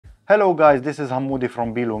Hello guys, this is Hamoudi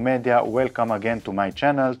from Bilu Media. Welcome again to my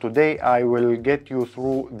channel. Today I will get you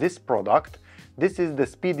through this product. This is the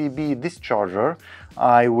SpeedyBee Discharger.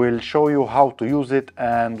 I will show you how to use it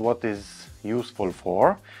and what is useful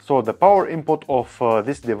for. So the power input of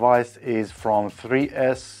this device is from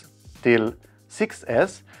 3S till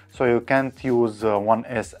 6S. So you can't use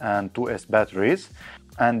 1S and 2S batteries.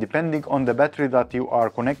 And depending on the battery that you are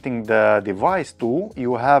connecting the device to,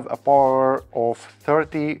 you have a power of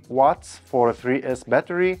 30 watts for a 3S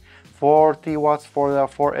battery, 40 watts for the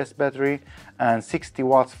 4S battery, and 60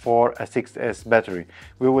 watts for a 6S battery.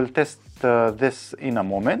 We will test this in a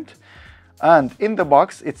moment. And in the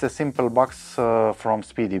box, it's a simple box from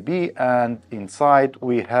SpeedyBee, and inside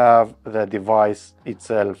we have the device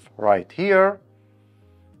itself right here.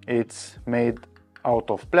 It's made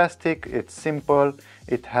out of plastic, it's simple.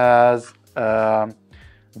 It has a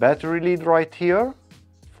battery lead right here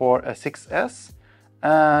for a 6S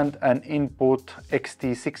and an input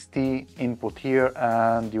XT60 input here,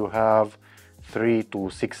 and you have 3 to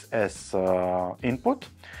 6S input.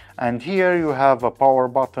 And here you have a power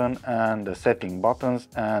button and the setting buttons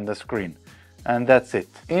and the screen, and that's it.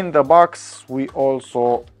 In the box we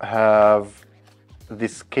also have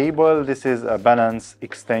this cable. This is a balance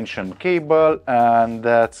extension cable, and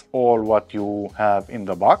that's all what you have in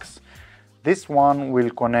the box. This one will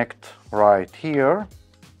connect right here,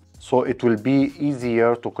 so it will be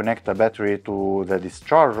easier to connect a battery to the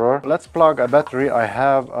discharger. Let's plug a battery. I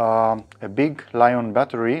have a big Lion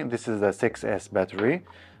battery. This is the 6S battery,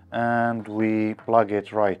 and we plug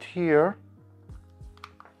it right here.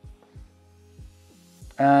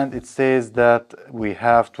 And it says that we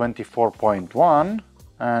have 24.1,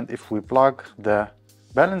 and if we plug the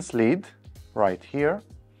balance lead right here,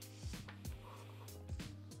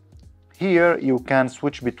 here you can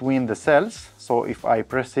switch between the cells. So if I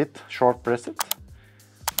press it, short press it,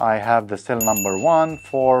 I have the cell number 1,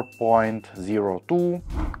 4.02,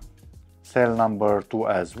 cell number 2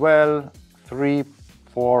 as well, 3,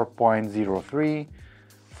 4.03,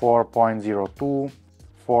 4.02,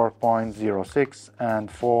 4.06 and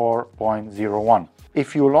 4.01.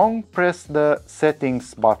 If you long press the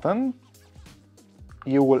settings button,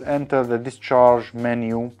 you will enter the discharge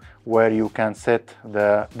menu where you can set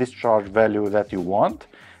the discharge value that you want.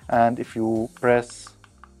 And if you press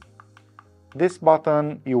this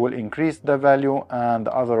button, you will increase the value, and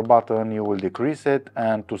the other button you will decrease it.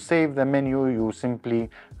 And to save the menu, you simply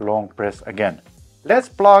long press again. Let's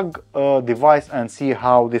plug a device and see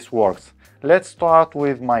how this works. Let's start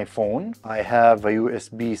with my phone. I have a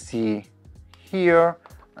USB-C here,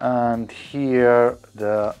 and here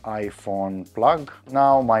the iPhone plug.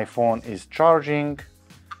 Now my phone is charging,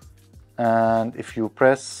 and if you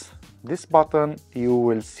press this button, you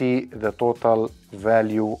will see the total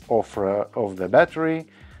value of the battery,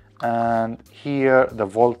 and here the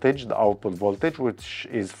voltage, the output voltage, which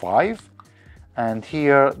is 5, and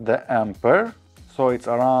here the ampere. So it's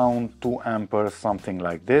around 2 amperes, something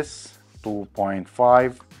like this,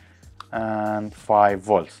 2.5 and 5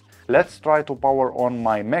 volts. Let's try to power on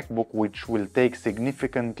my MacBook, which will take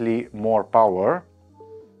significantly more power.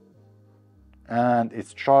 And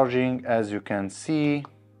it's charging. As you can see,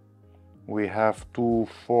 we have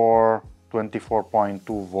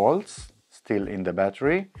 24.2 volts still in the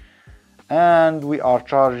battery, and we are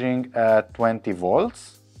charging at 20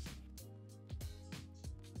 volts.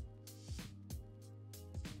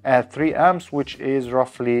 At 3 amps, which is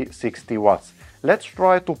roughly 60 watts. Let's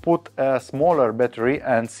try to put a smaller battery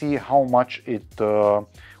and see how much it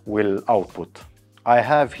will output. I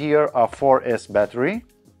have here a 4S battery.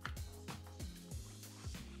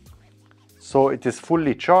 So it is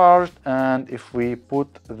fully charged, and if we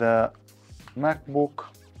put the MacBook,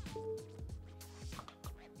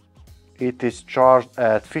 it is charged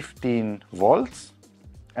at 15 volts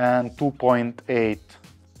and 2.8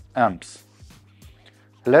 amps.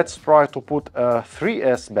 Let's try to put a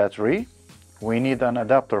 3S battery. We need an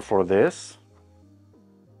adapter for this.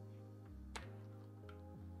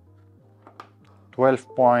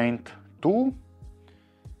 12.2,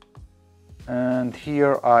 and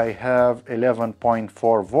here I have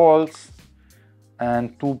 11.4 volts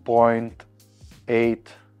and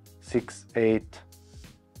 2.868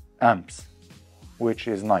 amps, which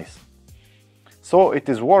is nice. So it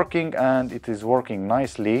is working, and it is working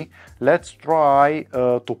nicely. Let's try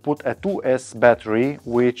to put a 2S battery,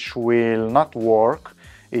 which will not work.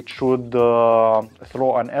 It should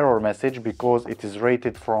throw an error message because it is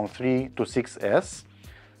rated from 3 to 6S.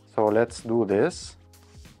 So let's do this.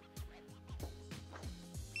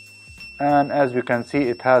 And as you can see,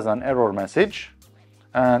 it has an error message,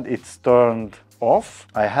 and it's turned off.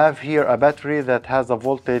 I have here a battery that has a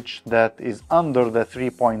voltage that is under the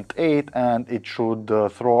 3.8 and it should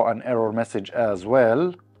throw an error message as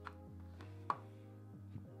well.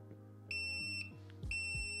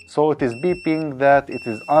 So it is beeping that it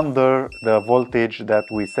is under the voltage that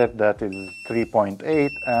we set, that is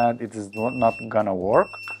 3.8, and it is not gonna work.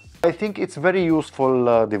 I think it's very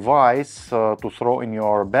useful device to throw in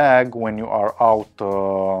your bag when you are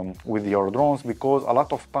out with your drones, because a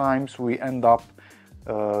lot of times we end up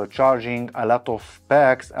charging a lot of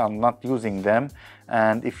packs and not using them,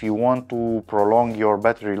 and if you want to prolong your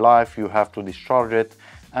battery life you have to discharge it,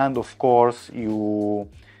 and of course you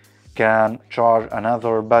can charge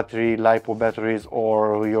another battery, Lipo batteries,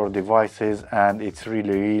 or your devices, and it's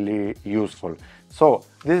really useful. So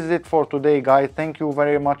this is it for today, guys. Thank you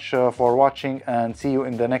very much for watching, and see you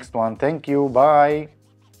in the next one. Thank you. Bye.